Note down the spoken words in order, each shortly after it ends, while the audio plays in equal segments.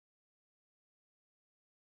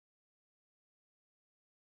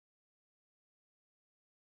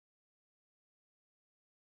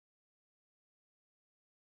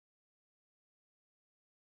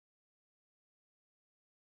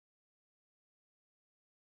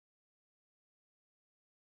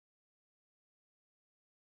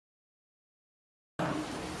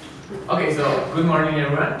Okay, so good morning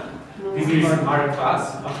everyone. This is our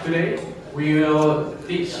class of today. We will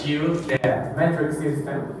teach you the metric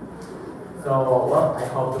system. So, well, I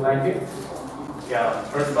hope you like it. Yeah,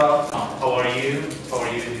 first off, how are you? How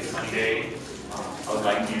are you this sunny day? I would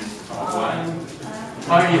like you one.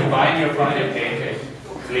 How are you? Fine, you're fine, okay.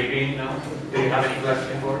 Sleeping, no? Do you have any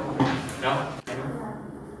question for? No?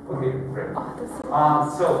 Okay, great.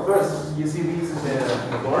 So first, you see these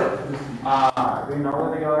in the board. Do you know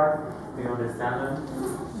what they are? Do you understand them?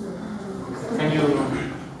 Can you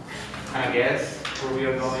kind of guess where we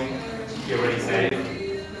are going? You already said it.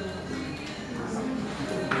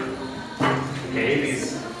 Okay,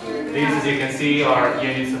 these as you can see are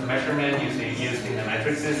units of measurement used in the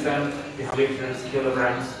metric system. You have liters,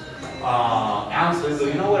 kilograms, ounces. Do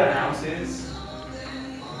you know what an ounce is?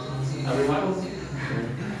 Everyone?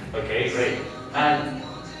 Okay, great. And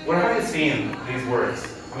where have you seen these words?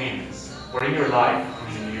 I mean, where in your life?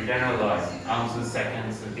 I mean, in your general life, ounces,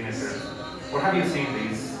 seconds, centimeters. Where have you seen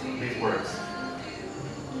these words?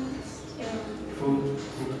 Food.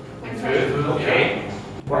 In food. Okay.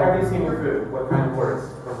 What have you seen with food? What kind of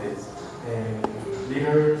words from this?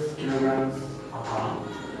 Liters, kilograms,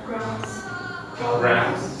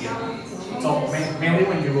 grams. Yeah. So mainly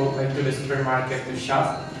when you go like to the supermarket to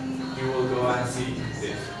shop, you will go and see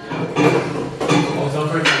this. Also,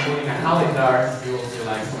 for example, in a calendar, you will see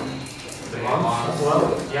like the months as well.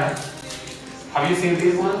 Yeah. Have you seen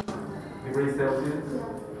this one? Degrees Celsius.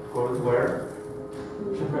 Goes where?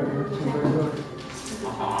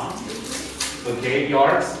 Okay,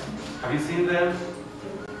 yards. Have you seen them?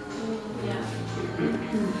 Yeah.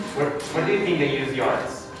 Where do you think they use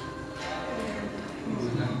yards?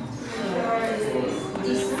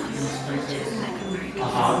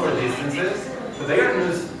 For distances. But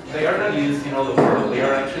they are not used in all the world. They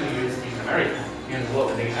are actually used in America, in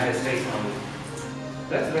the United States only.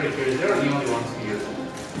 That's very curious. They are the only ones who use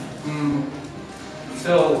them.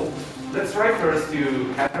 So let's try first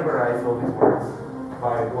to categorize all these words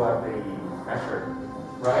by what they measure,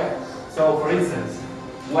 right? So for instance,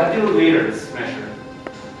 what do liters measure?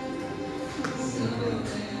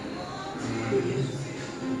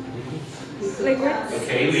 Liquids.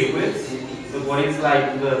 Okay, liquids. But what is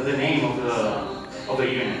like the name of the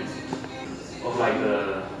unit? Of like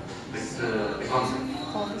the concept?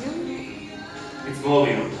 Volume. It's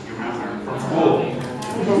volume, you remember? From school.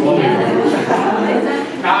 Volume.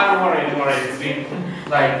 Don't worry. It's been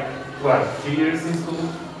like, what, 2 years in school?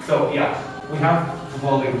 So yeah, we have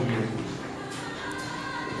volume here.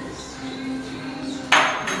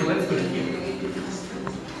 So let's put it here.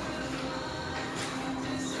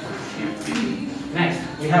 Next,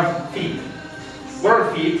 we have feet. What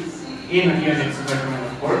are feet in units of measurement,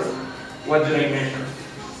 of course? What do they measure?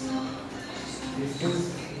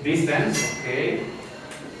 Distance, okay.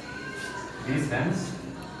 Distance.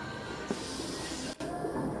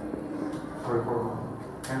 Sorry for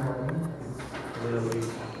handwriting. A little bit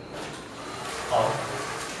off.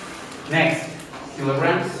 Next,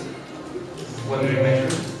 kilograms. What do they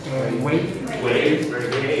measure? Weight. Weight, very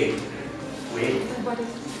good. Weight.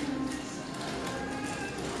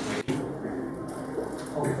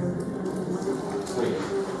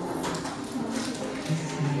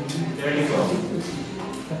 There you go.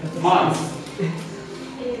 Months.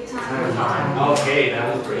 Time. Okay, that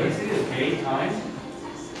was crazy. Okay, time.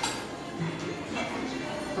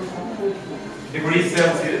 Degrees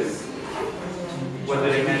Celsius. What do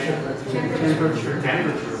they measure? Temperature.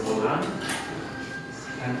 Temperature. Hold on.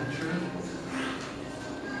 Temperature.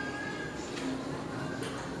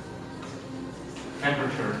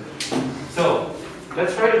 Temperature. So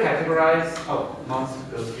let's try to categorize. Oh, months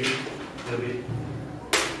goes here. A little bit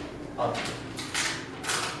up.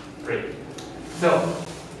 Great. So,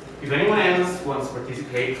 if anyone else wants to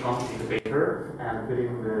participate, come to the paper and put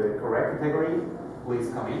in the correct category, please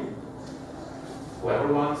come in. Whoever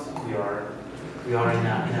wants, we are in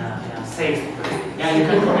a safe place. Yeah, you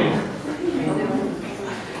can come in.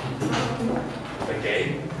 Okay.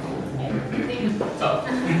 So,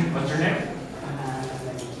 what's your name?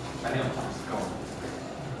 Manuel. Go.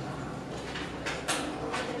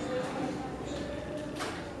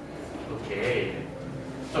 Okay.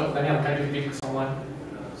 So Daniel, can you pick someone?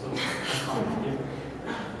 So, can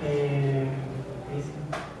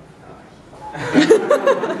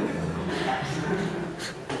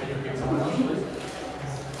you pick someone else, please?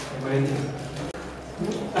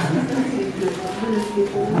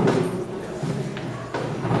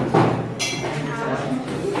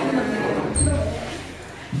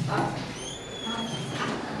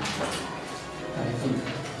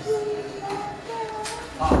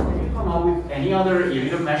 Can you come up with any other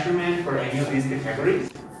unit of measurement for any of these categories?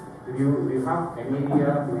 Do Do you have any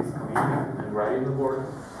idea who is coming and writing the board?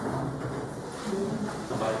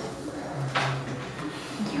 Somebody?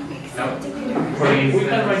 No. For We instance,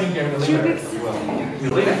 can write in millimeters as well.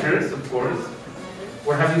 millimeters, of course.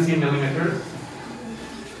 Where have you seen millimeters?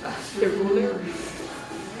 The ruler.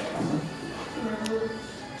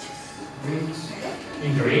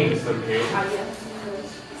 In drinks, okay. Ah, yeah.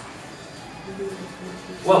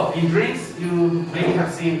 Well, in drinks, you maybe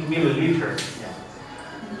have seen milliliters.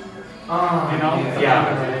 You know?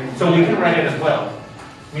 Yeah. So we can write it as well.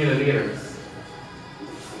 Milliliters.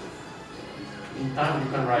 In time, you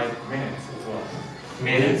can write minutes as well.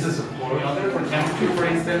 Minutes is for another, for temperature, for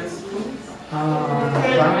instance.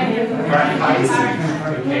 Fahrenheit.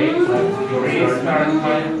 Okay. Degrees,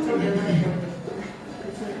 Fahrenheit.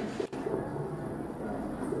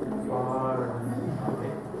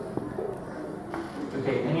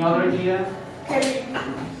 Okay, any other idea?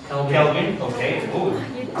 Kelvin, okay, good.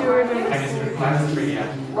 You do remember. Chemistry, chemistry,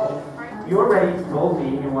 yeah. You already told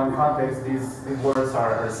me in one context these words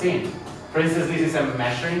are seen. For instance, this is a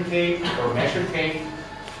measuring tape or measure tape.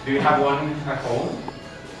 Do you have one at home?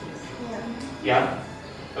 Yeah.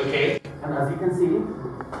 Okay. And as you can see,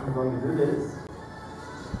 I'm going to do this.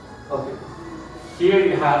 Okay. Here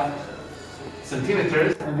you have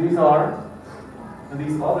centimeters, and these are, and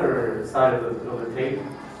this other side of the tape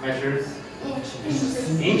measures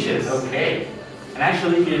inches. Okay. And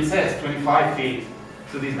actually here it says 25 feet.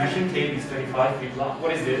 So this measuring tape is 25 feet long.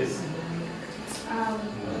 What is this?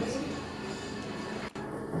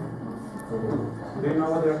 Do you know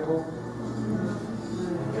what they're called?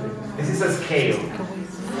 This is a scale.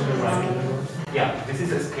 Right. Yeah, this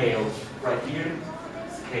is a scale. Right here,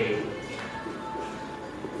 scale.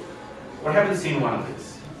 Where have you seen one of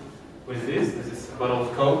these? What is this? This is a bottle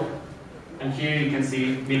of Coke. And here you can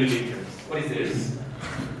see milliliters. What is this?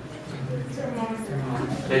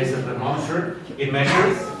 There is a thermometer. It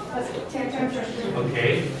measures.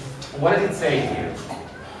 Okay. What does it say here?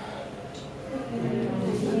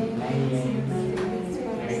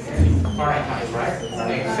 Fahrenheit, right?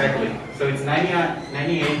 Exactly. So it's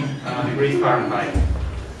 98 degrees Fahrenheit.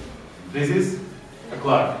 This is a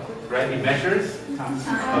clock, right? It measures.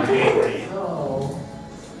 Okay, great. So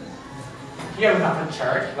here we have a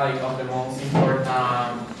chart like of the most important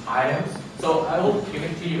items. So I will give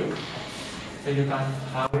it to you so you can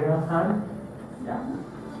have it on hand. Yeah.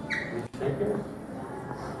 Take it.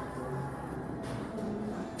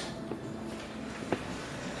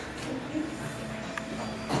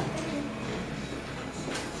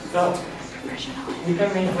 So we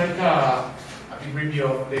can make like a big review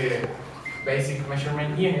of the basic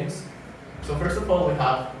measurement units. So first of all, we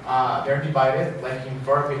have they're divided like in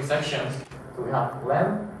 4 big sections. So we have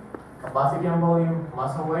length, capacity and volume,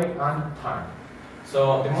 mass and weight, and time.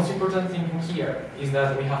 So the most important thing in here is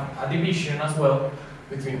that we have a division as well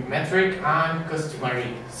between metric and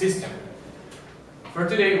customary system. For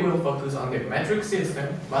today, we'll focus on the metric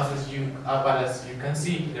system, but as you can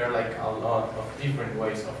see, there are like a lot of different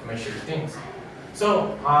ways of measuring things.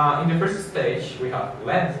 So in the first stage, we have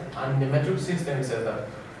length, and in the metric system it says that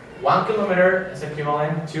 1 kilometer is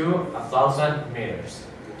equivalent to 1,000 meters.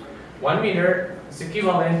 1 meter is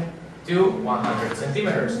equivalent to 100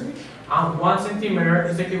 centimeters, and 1 centimeter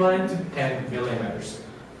is equivalent to 10 millimeters.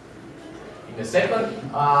 In the second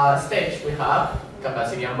stage, we have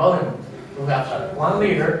capacity and volume. We have that 1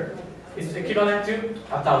 liter is equivalent to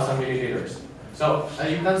 1,000 milliliters. So as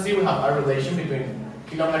you can see, we have a relation between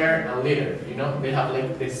kilometer and liter. You know, they have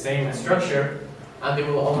like the same structure, and they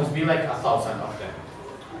will always be like 1,000 of them.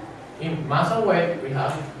 In mass and weight, we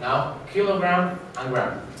have now kilogram and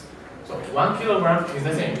gram. So 1 kilogram is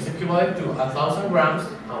the same; it's equivalent to 1,000 grams,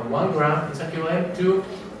 and 1 gram is equivalent to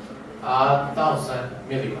 1,000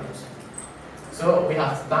 milligrams. So we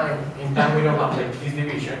have time. In time, we don't have like this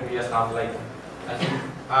division. We just have like,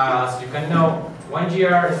 as you can know, 1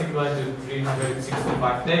 year is equivalent to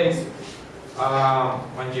 365 days.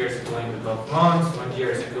 1 year is equivalent to 12 months. 1 year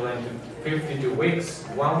is equivalent to 52 weeks.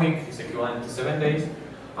 1 week is equivalent to 7 days.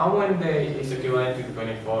 And 1 day is equivalent to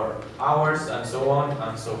 24 hours, and so on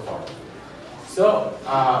and so forth. So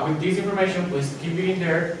with this information, please keep it in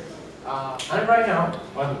there. And right now,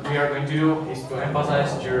 what we are going to do is to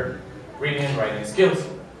emphasize your reading and writing skills.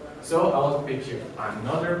 So I will pick you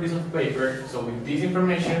another piece of paper. So with this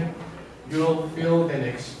information, you will fill the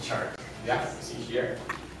next chart. Yeah, see here.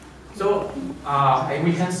 So and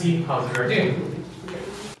we can see how they are doing.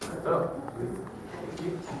 So,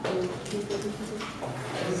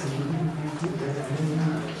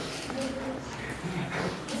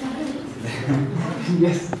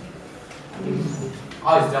 Yes.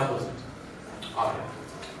 oh, it's the opposite. Okay.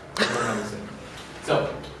 So,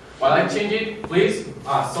 what change it, please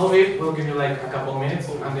solve it. We'll give you like a couple minutes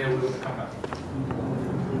and then we'll come back.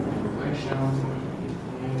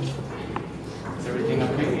 Is everything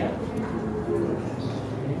okay? Yeah.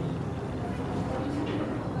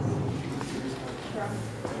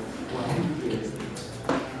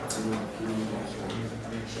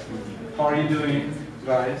 How are you doing,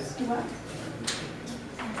 guys?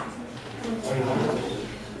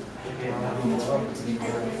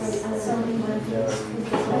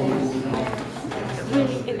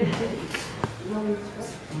 Really energetic.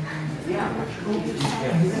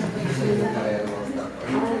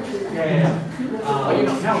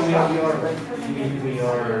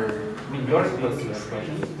 You're supposed to ask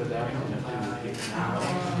questions, but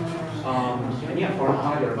yeah, for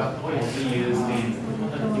hire, but mostly used in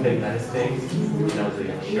the United States. You know, the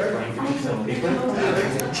trying to be so different.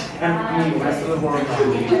 And the rest of the world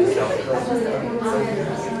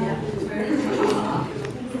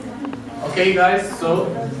Okay, guys. So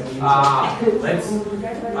let's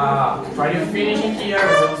try to finish it here.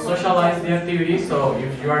 We'll socialize the activity. So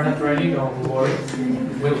if you are not ready, don't worry.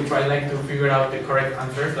 We'll try like to figure out the correct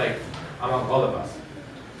answers, like among all of us.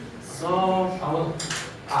 So I will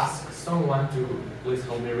ask someone to please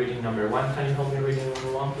help me reading number 1. Can you help me reading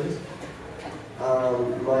number 1, please?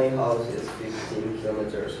 My house is 15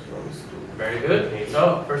 kilometers from school. Very good.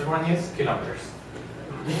 So first one is kilometers.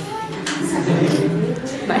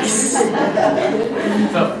 Nice.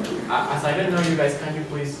 So as I don't know you guys, can you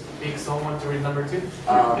please pick someone to read number 2?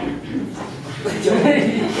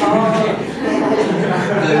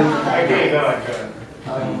 Okay, go on.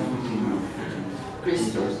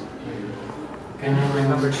 Christos. Can you read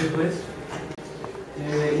number 2, please?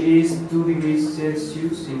 It is 2 degrees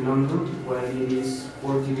Celsius in London, while it is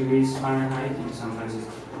 40 degrees Fahrenheit in San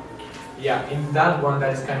Francisco. Yeah, in that one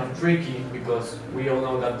that's kind of tricky because we all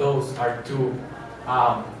know that those are 2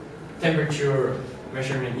 temperature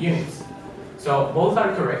measurement units. So both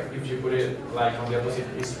are correct if you put it like on the opposite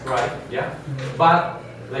is right, yeah? But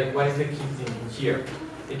like what is the key thing here?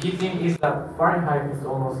 The key thing is that Fahrenheit is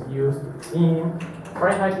almost used in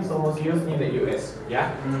the US,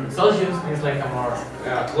 yeah? Celsius is like a more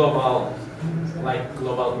global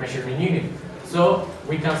measurement unit. So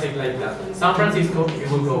we can say it like that. San Francisco, it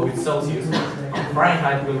will go with Celsius, and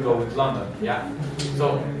Fahrenheit will go with London, yeah?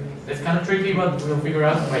 So it's kind of tricky, but we'll figure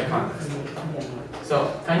out by context. So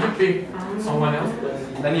can you pick someone else?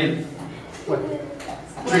 Daniel. What?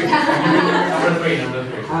 3. Number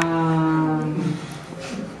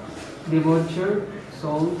 3. The butcher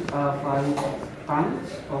sold 5 pounds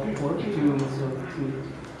of pork to Mr. Smith.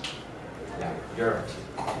 Yeah, you're right.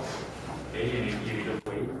 Okay, you need to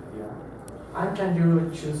wait. Yeah. And can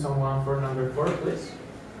you choose someone for number 4, please?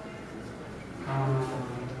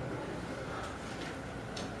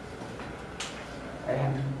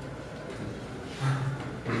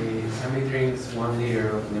 Sammy drinks 1 liter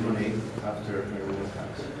of lemonade after her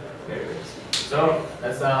workout. Very good. So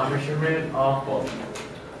that's a measurement of both.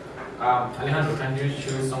 Alejandro, can you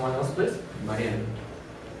choose someone else, please? Mariana.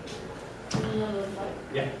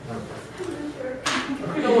 Yeah, number 5.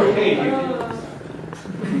 Okay, don't worry.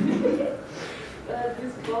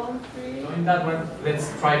 So in that one,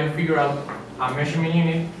 let's try to figure out a measurement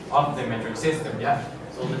unit of the metric system, yeah?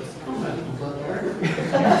 So let's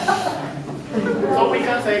so we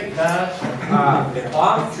can say that the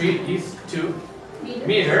palm tree is 2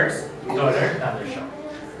 meters taller than the shop.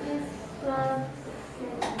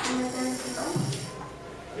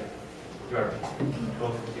 You are right.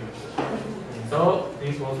 Both of you. So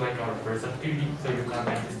this was like our first activity, so you can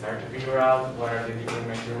like start to figure out what are the different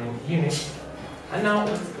measurement units. And now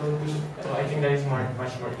let's go to, so I think that is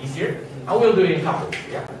much more easier. I will do it in couples,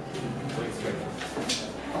 yeah? So it's ready.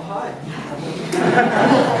 Oh, hi.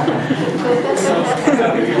 So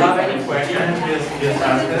if you have any questions, just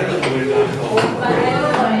ask them. We're going to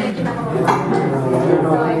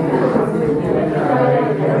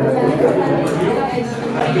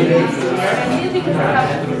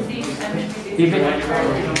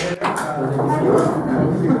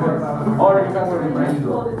or you can work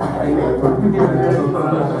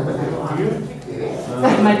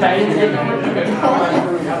My parents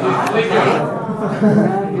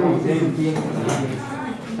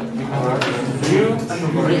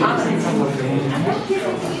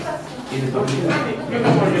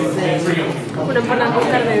Una empanada con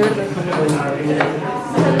carne de verdad.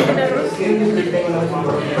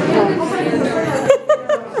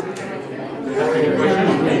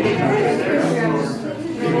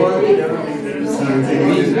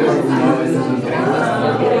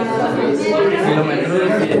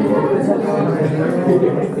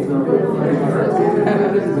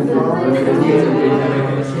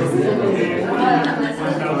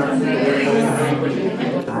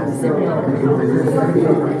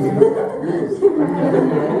 So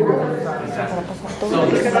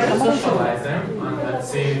let's try to socialize them, and let's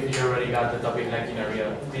see if you already got the topic like in a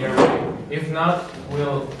real theory. If not,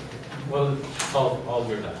 we'll solve all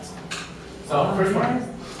your doubts. So first one,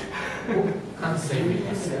 can't say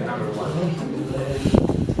this. Number one,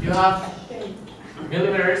 you have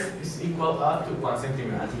millimeters is equal up to 1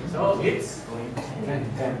 centimeter. So it's 10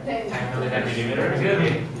 millimeters.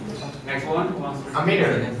 Good. Next one. A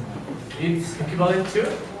meter. It's equivalent to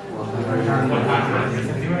 100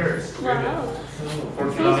 centimeters. Very good.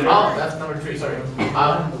 4 kilometers. Oh, that's number 3. Sorry.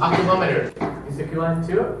 A kilometer is equivalent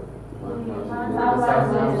to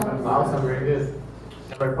 1,000. Very good.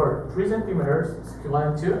 Number 4. 3 centimeters is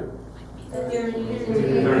equivalent to 30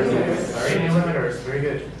 millimeters. Very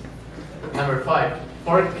good. Number 5.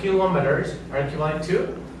 4 kilometers are equivalent to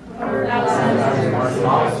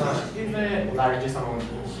 1,000. Is the largest amount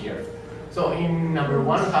in here. So in number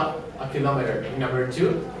 1 we have a kilometer. In number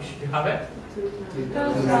 2, you have it?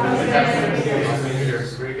 2,000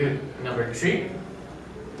 millimeters. Very good. Number 3,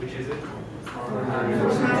 Which is it? 400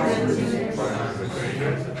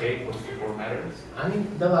 millimeters. Okay, close to 4 meters. And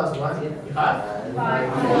the last one, you have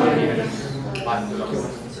 5 kilometers.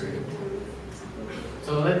 Very good.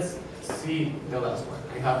 So let's see the last one.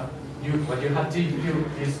 What you have to do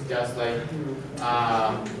is just like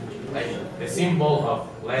the symbol of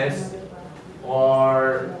less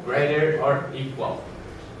or greater or equal.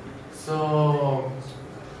 So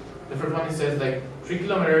the first one, it says like 3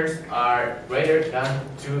 kilometers are greater than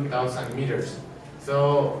 2,000 meters.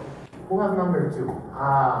 So who has number 2?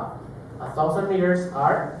 1,000 meters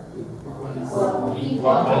are equal to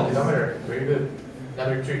kilometer. Very good.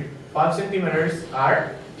 Number 3, 5 centimeters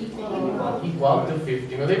are equal to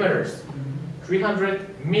 50 millimeters.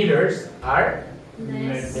 300 meters are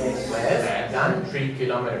less than 3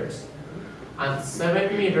 kilometers. And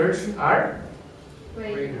 7 meters are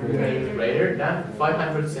greater than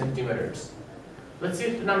 500 centimeters. Let's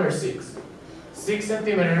see number 6. 6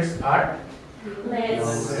 centimeters are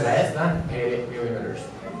less than 80 millimeters.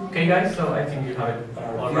 Okay guys, so I think you have it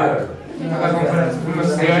all right. So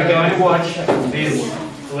you're going to watch this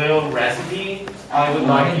little recipe. I would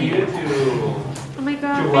like you to Oh my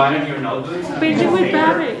god. write in your notebooks and Paper with paper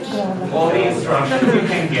garbage. all the instructions you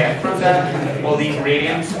can get from that, all the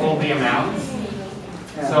ingredients, all the amounts.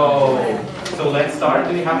 So let's start.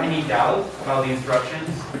 Do you have any doubt about the instructions?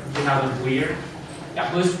 Do you have them clear? Yeah,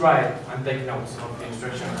 please write and take notes of the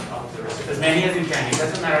instructions of the recipe. As many as you can. It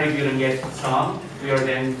doesn't matter if you don't get some. We are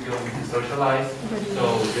then going to socialize.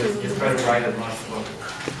 So just try to write as much as possible.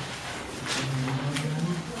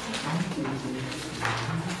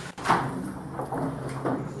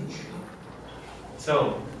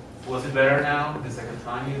 So, was it better now the second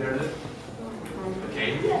time you heard it?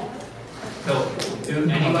 Okay. So, do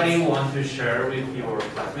anybody want to share with your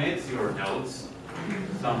classmates your notes,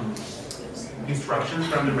 some instructions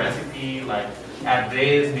from the recipe, like add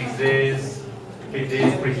this, mix this, heat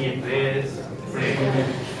this, preheat this?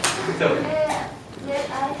 So,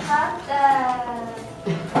 I have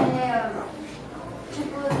to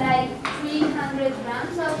put like 300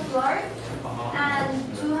 grams of flour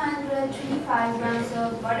and 225 grams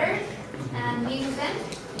of butter and mix them.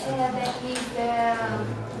 That is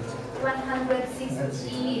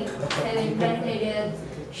 160 granulated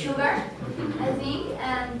sugar, I think,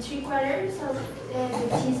 and 3/4 of the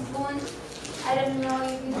teaspoon. I don't know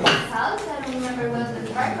if it was salt, I don't remember what the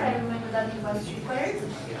part, but I remember that it was 3/4.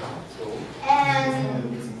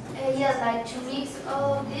 And yeah, like to mix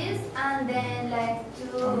all of this and then like to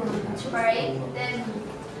separate them,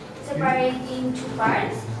 separate in 2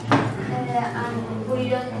 parts and put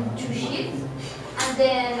it on 2 sheets and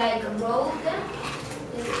then like roll them,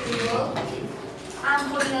 roll it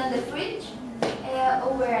and put it on the fridge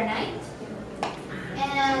overnight.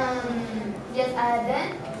 And just add them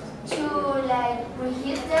to like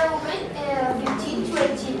preheat the oven 15 to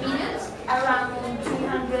 18 minutes around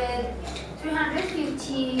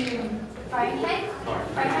 350 Fahrenheit.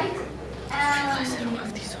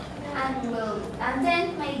 And then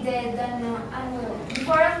make the donut.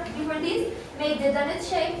 Before this, make the donut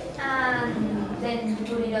shape and then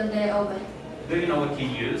put it on the oven. do you know what he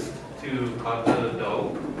used to cut the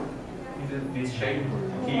dough into this shape?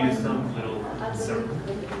 He used some little circle.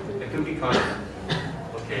 It could be cut.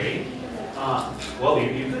 Okay. Well,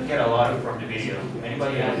 you could get a lot from the video.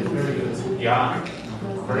 Anybody else? Very good. Yeah.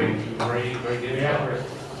 Very good. Yeah.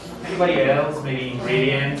 Anybody else? Maybe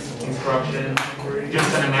ingredients, instructions,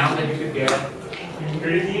 just an amount that you could get.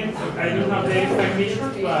 Ingredients, I don't have the exact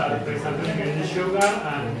measure, but for example, you need sugar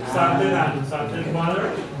and salted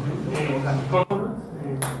water, coconut,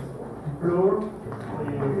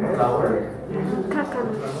 flour,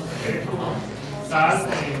 salt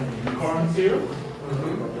and corn syrup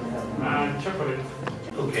and chocolate.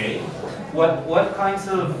 Okay. What kinds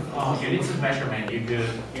of units of measurement you could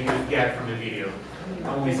get from the video?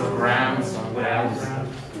 Only some grams, what else?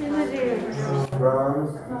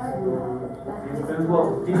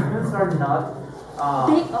 Well, distance are not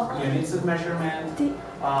units of measurement,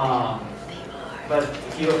 but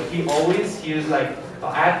he always used like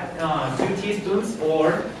add 2 teaspoons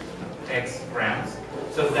or X grams.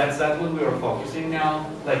 So that's what we are focusing now.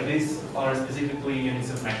 Like these are specifically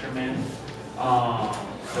units of measurement.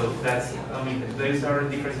 So that's, I mean, those are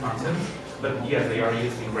different concepts, but yes, they are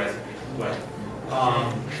used in recipes as well.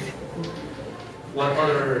 What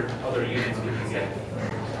other units did you get?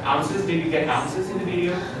 Ounces? Did you get ounces in the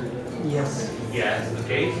video? Yes. Yes.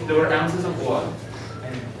 Okay. There were ounces of what?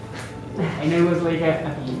 I know it was like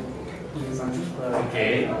a something.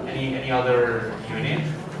 Okay. Any other unit?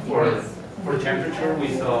 For temperature,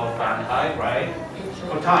 we saw Fahrenheit, right?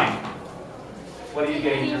 For time, what do you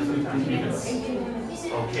get in terms of time? Minutes.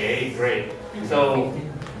 Okay, great. So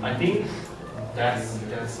I think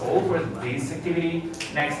that's all for this activity.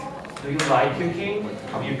 Next, do you like cooking?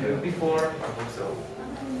 Have you cooked before? I hope so.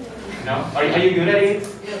 No? Are you good at it?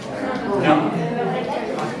 No?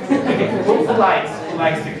 Okay. Who likes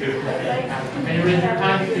to cook? Can you raise your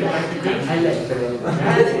hand if you like to cook? I like to.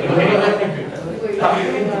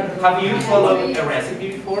 Okay. Have you followed a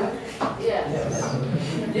recipe before? Yes.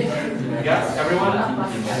 Yes, everyone?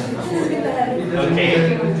 Okay.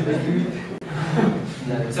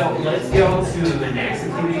 So let's go to the next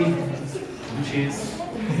activity, which is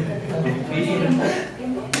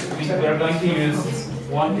we are going to use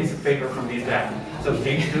one piece of paper from this deck. So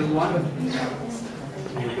take this one.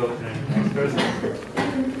 You go to the next person.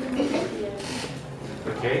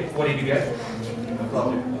 Okay, what did you get?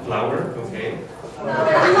 Flour, okay.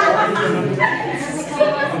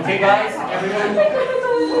 Okay guys,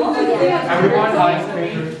 everyone eyes me.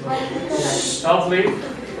 Don't leave.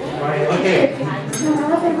 Okay.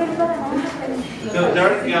 So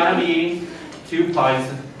there's gonna be 2 piles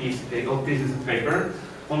of pieces of paper.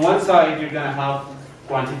 On one side you're gonna have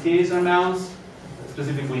quantities or amounts,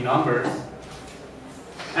 specifically numbers.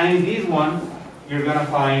 And in this one, you're gonna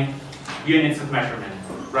find units of measurement,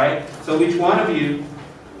 right? So each one of you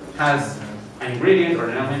has an ingredient or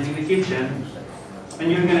an element in the kitchen,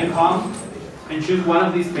 and you're going to come and choose one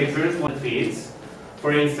of these papers, one fits.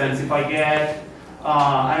 For instance, if I get,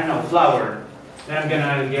 I don't know, flour, then I'm going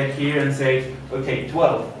to get here and say, okay,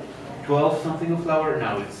 12. 12 something of flour?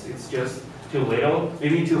 No, it's just too little.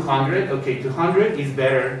 Maybe 200. Okay, 200 is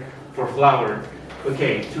better for flour.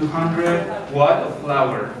 Okay, 200 watt of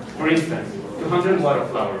flour. For instance, 200 watt of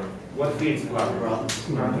flour. What fits flour?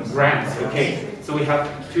 Grams. Okay. So we have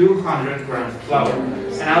 200 grams of flour.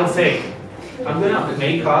 And I'll say, I'm going to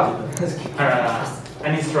make up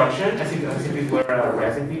an instruction as if it were a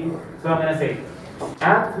recipe. So I'm going to say,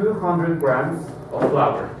 add 200 grams of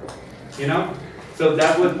flour. You know? So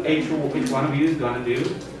that's what each one of you is going to do.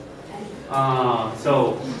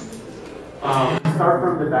 Start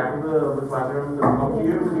from the back of the classroom up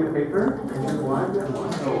here with your paper. And just one.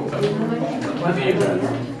 What do you do?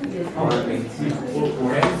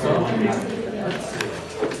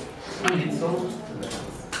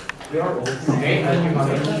 Okay, and you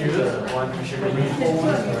must choose one measurement.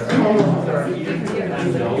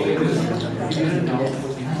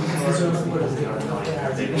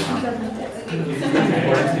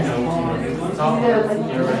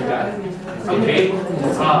 Okay,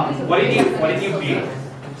 what did you pick?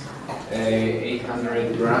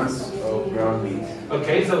 800 grams of ground meat.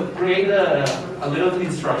 Okay, so create a little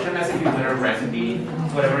instruction as if you were a recipe,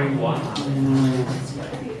 whatever you want.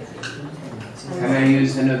 Can I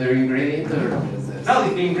use another ingredient or is this? No,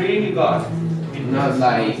 the ingredient you got. Not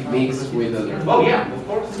like mixed with other. Oh yeah, of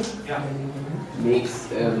course. Yeah. Mix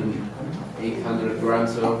 800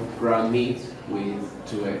 grams of ground meat with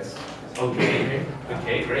 2 eggs. Okay.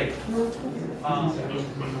 Okay, great.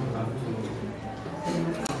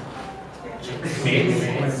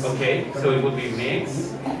 Mix. Okay, so it would be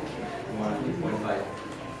mix.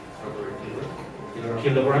 1.5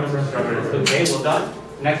 kilograms of strawberries. Okay, well done.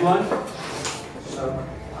 Next one.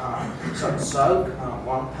 Soak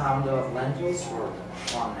 1 pound of lentils for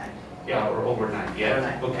 1 egg. Yeah, or overnight.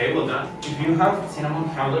 Yeah. Okay, well done. If you have cinnamon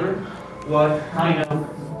powder, what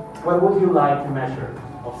would you like to measure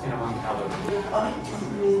of cinnamon powder?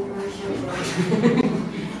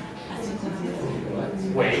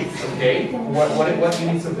 Weight. Okay. What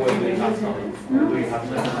units of weight do you have? Do you have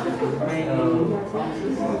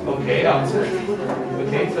okay, ounces.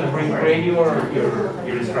 Okay, so bring your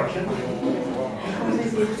instruction.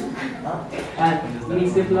 And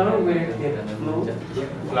mix the flour with the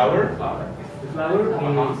flour. Flour? The flour is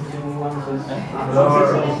one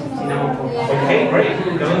cinnamon pulp. Okay, great.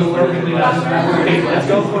 That will work really well. Okay, let's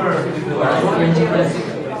go for the last one.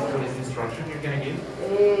 What is the instruction you're gonna give?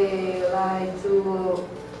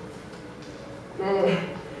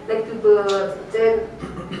 Like to put 10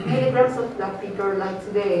 milligrams of black pepper like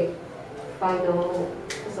to the final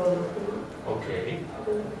soda. Okay.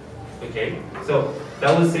 Okay. So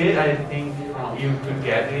that was it. I think you could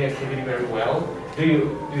get the activity very well. Do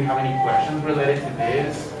you have any questions related to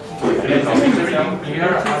this? Is everything clear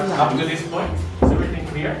up to this point? Is everything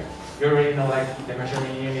clear? You already know like the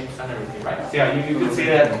measurement units and everything, right? So yeah, you can see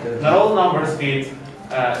that not all numbers fit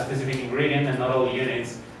a specific ingredient, and not all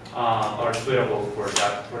units are suitable for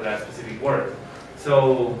that specific work.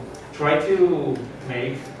 So try to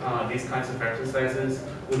make these kinds of exercises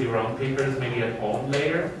with your own papers, maybe at home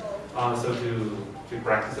later, so to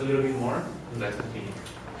practice a little bit more. And let's continue.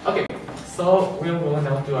 Okay, so we'll go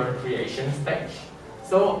now to our creation stage.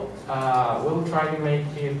 So we'll try to make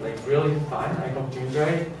it like really fun. I hope you enjoy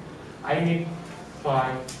it. I need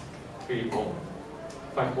 5 people,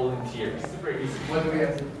 5 volunteers. Super easy. What do we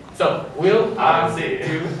have to do? So we'll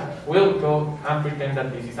we'll go and pretend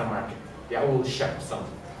that this is a market. Yeah, we'll shop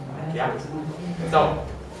something. Yeah. So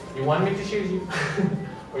you want me to choose you,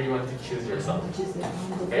 or you want to choose yourself?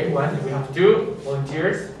 Okay. One. We have 2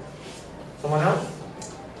 volunteers. Someone else?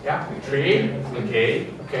 Yeah. 3. Okay.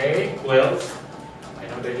 Okay. Who else? I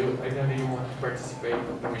know that you want to participate.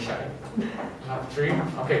 Don't be shy. 3.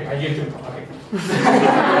 Okay. You too. Okay.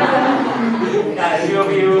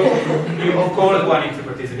 You of course wanted to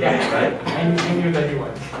participate, Yeah. right? I knew that you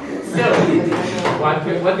would. So, what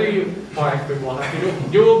do you want to do?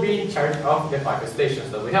 You will be in charge of the 5 stations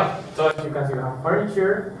that we have. So as you can see, we have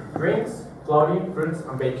furniture, drinks, clothing, fruits,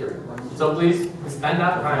 and bakery. So please stand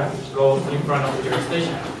up and go in front of your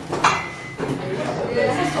station.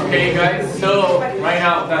 Okay, guys. So right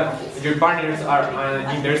now that your partners are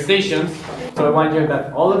in their stations, so I want you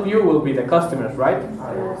that all of you will be the customers, right?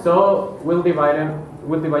 So we'll divide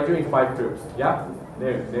you in 5 groups. Yeah,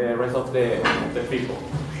 the rest of the people.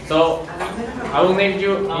 So I will name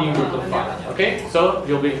you in group of 5. Okay, so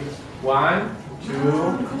you'll be 1,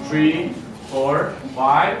 2, 3, 4,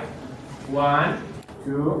 5. 1,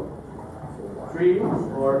 2, 3,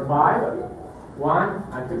 4, 5. 1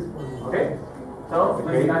 and 2. Okay. So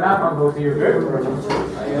please stand up and go to your group.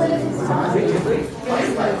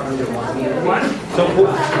 So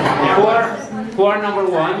who are number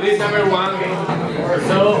 1? Please number 1.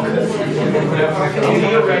 So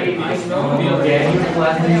you ready? You'll get your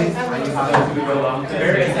classmates and you have to go along to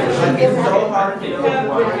their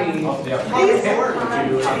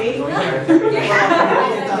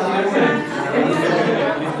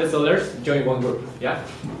the sellers join one group. Yeah.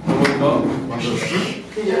 We'll go one group.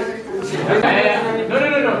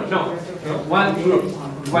 No. One group.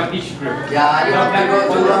 Each group. Yeah, you have to go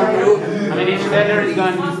to one group. I mean, each vendor is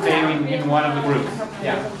going to stay in one of the groups.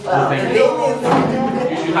 Yeah.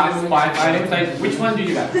 You should have 5 items. Like, which one do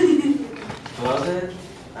you got? Closet,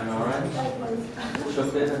 an orange,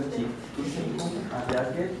 chocolate and tea, a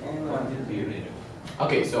jacket, and one beauty.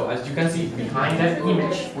 Okay, so as you can see behind that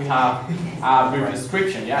image, we have a brief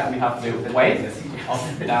description. Yeah, we have the weight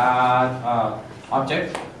of that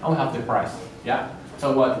object, and we have the price. Yeah.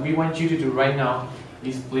 So what we want you to do right now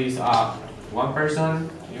is please, one person,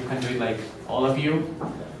 you can do it like all of you.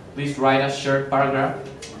 Please write a short paragraph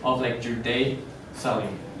of like your day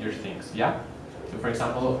selling your things. Yeah. So for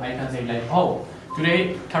example, I can say like, oh,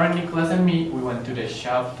 today, Karen, Nicolás, and me, we went to the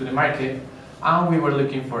shop, to the market, and we were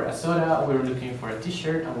looking for a soda, we were looking for a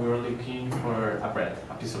t-shirt, and we were looking for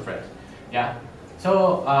a piece of bread. Yeah.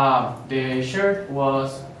 So the shirt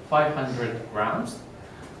was 500 grams.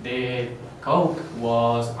 The Coke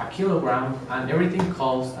was a kilogram, and everything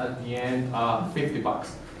costs at the end $50.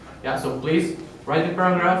 Yeah. So please write the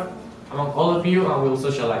paragraph among all of you, and we'll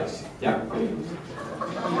socialize. Yeah. We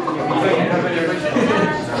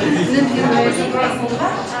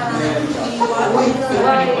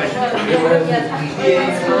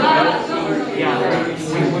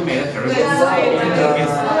made a terrible mistake.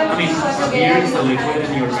 I mean, here is a liquid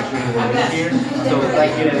and you're measuring water here. So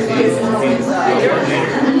like it is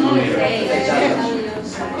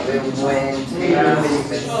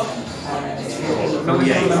so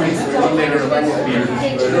yeah, it's later beer.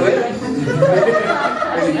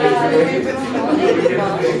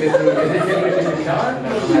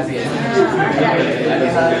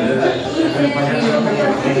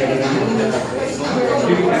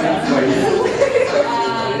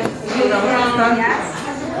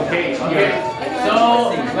 Okay. So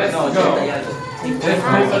let's go. Your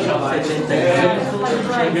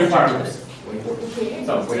partners.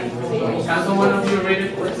 So, can someone of you read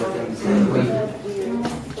it, please?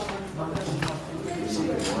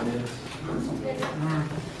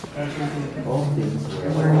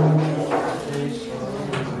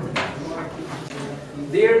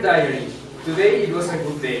 Dear diary, today it was a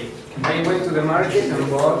good day. I went to the market and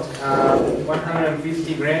bought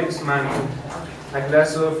 150 grams mango, a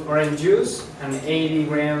glass of orange juice, an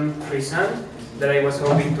 80-gram croissant that I was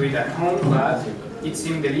hoping to eat at home, but it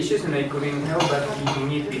seemed delicious and I couldn't help but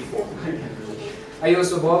eating it before. I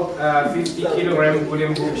also bought a 50-kilogram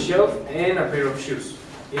wooden bookshelf and a pair of shoes.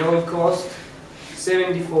 It all cost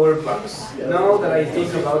 $74. Now that I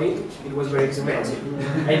think about it, it was very expensive.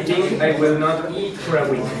 I think I will not eat for a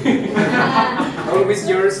week. Always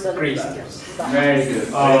yours, Christian. Very good.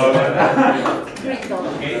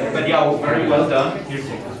 Okay, but yeah, very well done.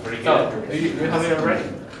 Very good. So, do you have it already?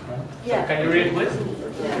 Yeah. Can you read it, please?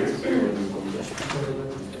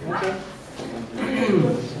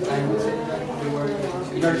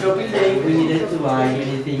 In our shopping day, we needed to buy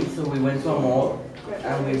many things, so we went to a mall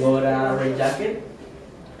and we bought a red jacket.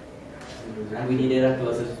 And we needed a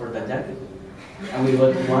closet for that jacket. And we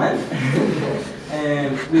got one.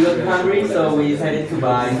 And we got hungry, so we decided to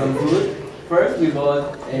buy some food. First, we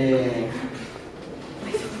bought 10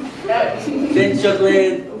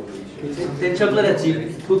 chocolate and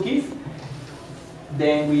chip cookies.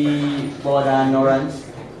 Then we bought an orange.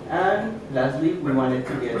 And lastly, we wanted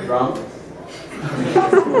to get drunk.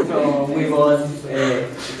 So we bought a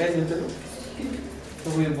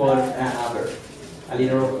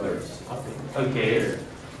little of beer. Okay.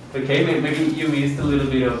 Okay, maybe you missed a little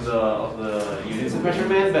bit of the units of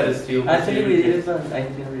measurement, but it's still. Actually, we did it, but I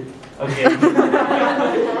didn't read it. Okay.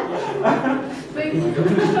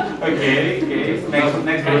 Okay.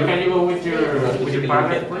 Next. Can you go with your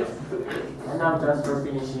partner, please? And now just for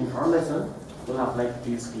finishing our lesson, we'll have like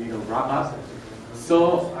this little wrap up.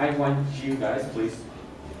 So I want you guys, please,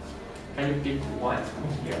 can you pick one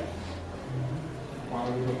here?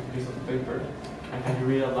 One little piece of paper. And can you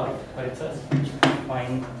read aloud what it says?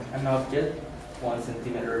 Find an object 1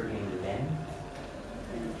 centimeter in length.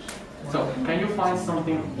 So, can you find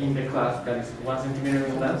something in the class that is 1 centimeter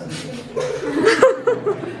in length?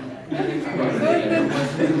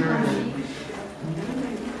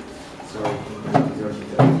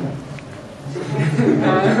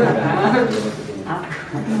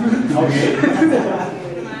 Okay.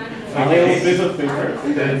 A little piece of paper.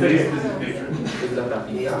 So,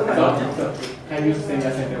 can you say a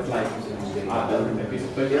sentence like a piece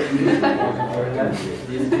of paper?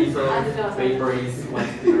 This piece of paper is 1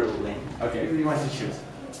 centimeter length. Okay, who wants to choose?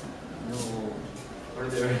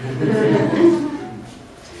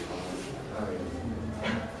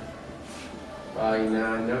 In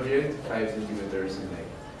an object 5 centimeters in length.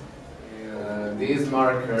 This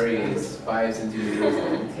marker is 5 centimeters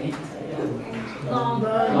long.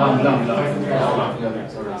 Long.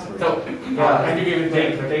 So, can you give it?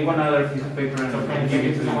 Take one other piece of paper and give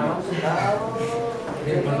it to someone else.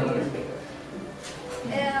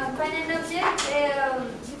 Find an object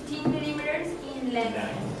 15 millimeters in length.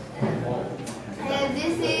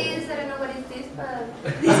 This is, I don't know what is this, but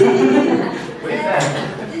this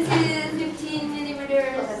is 15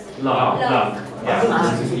 millimeters Long. Yeah.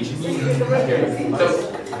 Okay. So,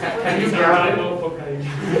 can you grab it?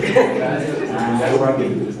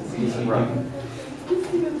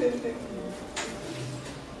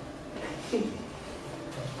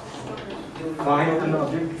 Find an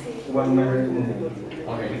object 1 meter in length.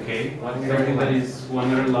 Okay. Something that is 1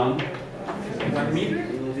 meter long. 1 meter?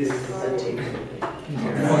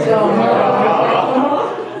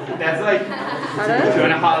 That's like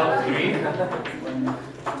 2.5 feet.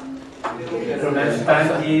 So that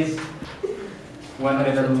span is 1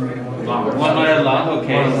 meter long. 1 meter long,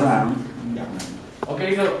 okay.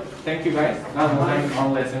 Okay, so thank you guys. That's our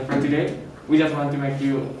lesson for today. We just want to make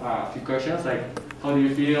you a few questions like how do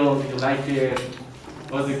you feel? Do you like it?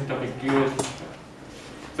 Was the topic good?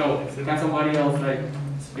 So can somebody else like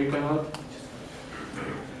speak about?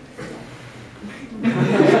 We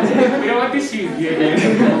don't want to shoot you again.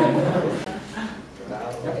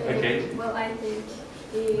 Okay. Well, I think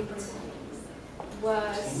it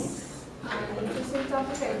was an interesting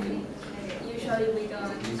topic. I mean, usually we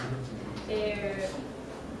don't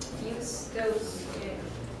use those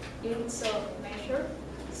units of measure,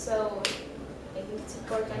 so I think it's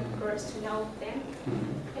important for us to know them.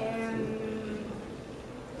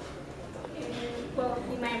 Well,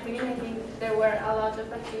 in my opinion, I think there were a lot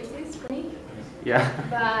of activities for me. Yeah.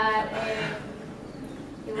 But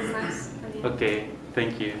it was nice. Okay,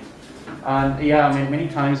 thank you. And yeah, I mean, many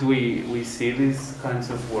times we see these kinds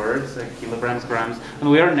of words like kilograms, grams, and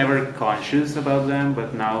we are never conscious about them,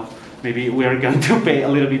 but now maybe we are going to pay a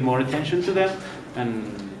little bit more attention to them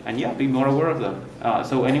and yeah, be more aware of them.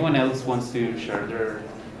 So anyone else wants to share their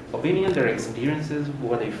opinion, their experiences,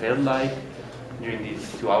 what they felt like during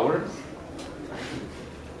these 2 hours?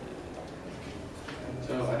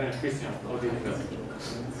 So I don't know, Christian, how did it go?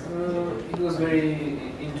 It was very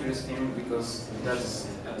interesting because that's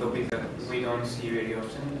a topic that we don't see very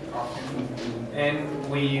often, and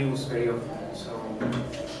we use very often.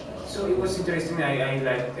 So it was interesting. I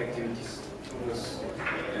liked the activities. It was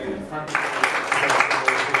fun.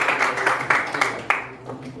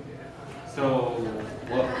 So,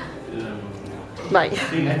 well, Bye.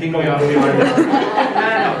 I think we are done.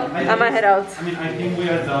 I'm gonna head out. I mean, I think we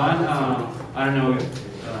are done. I don't know.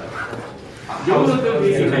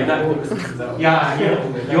 Yeah,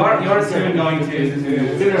 you are still going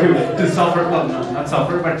to suffer, well, not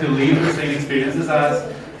suffer, but to live the same experiences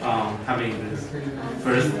as having this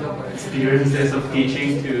first experiences of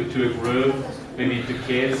teaching to a group, maybe to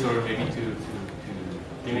kids or maybe to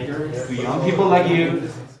teenagers, to young people like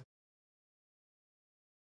you.